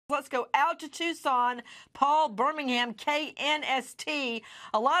Let's go out to Tucson. Paul Birmingham, KNST.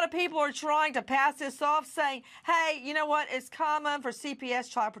 A lot of people are trying to pass this off, saying, hey, you know what? It's common for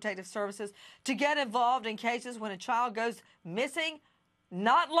CPS, Child Protective Services, to get involved in cases when a child goes missing.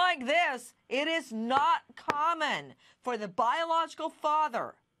 Not like this. It is not common for the biological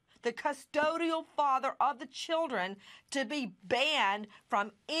father, the custodial father of the children, to be banned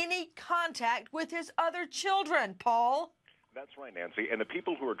from any contact with his other children, Paul. That's right, Nancy. And the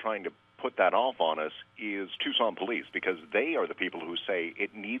people who are trying to put that off on us is Tucson Police, because they are the people who say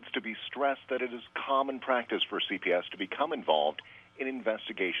it needs to be stressed that it is common practice for CPS to become involved in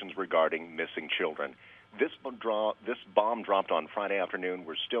investigations regarding missing children. This bomb dropped on Friday afternoon.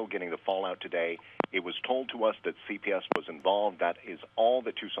 We're still getting the fallout today. It was told to us that CPS was involved. That is all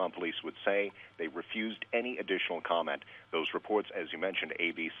that Tucson Police would say. They refused any additional comment. Those reports, as you mentioned,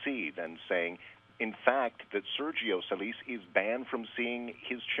 ABC, then saying, in fact, that Sergio Solis is banned from seeing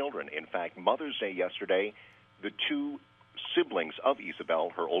his children. In fact, Mother's Day yesterday, the two siblings of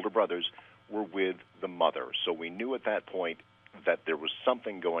Isabel, her older brothers, were with the mother. So we knew at that point that there was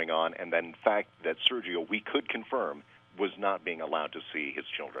something going on, and then, in fact, that Sergio, we could confirm, was not being allowed to see his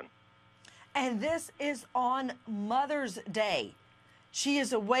children. And this is on Mother's Day. She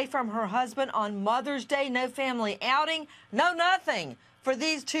is away from her husband on Mother's Day. No family outing, no nothing for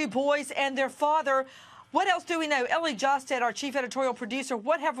these two boys and their father. What else do we know? Ellie Josted, our chief editorial producer,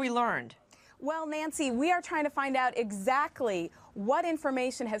 what have we learned? Well, Nancy, we are trying to find out exactly what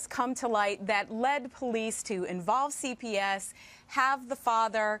information has come to light that led police to involve CPS, have the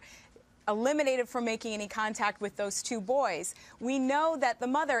father eliminated from making any contact with those two boys. We know that the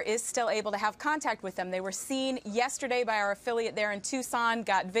mother is still able to have contact with them. They were seen yesterday by our affiliate there in Tucson,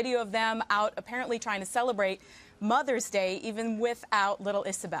 got video of them out apparently trying to celebrate Mother's Day even without little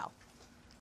Isabel.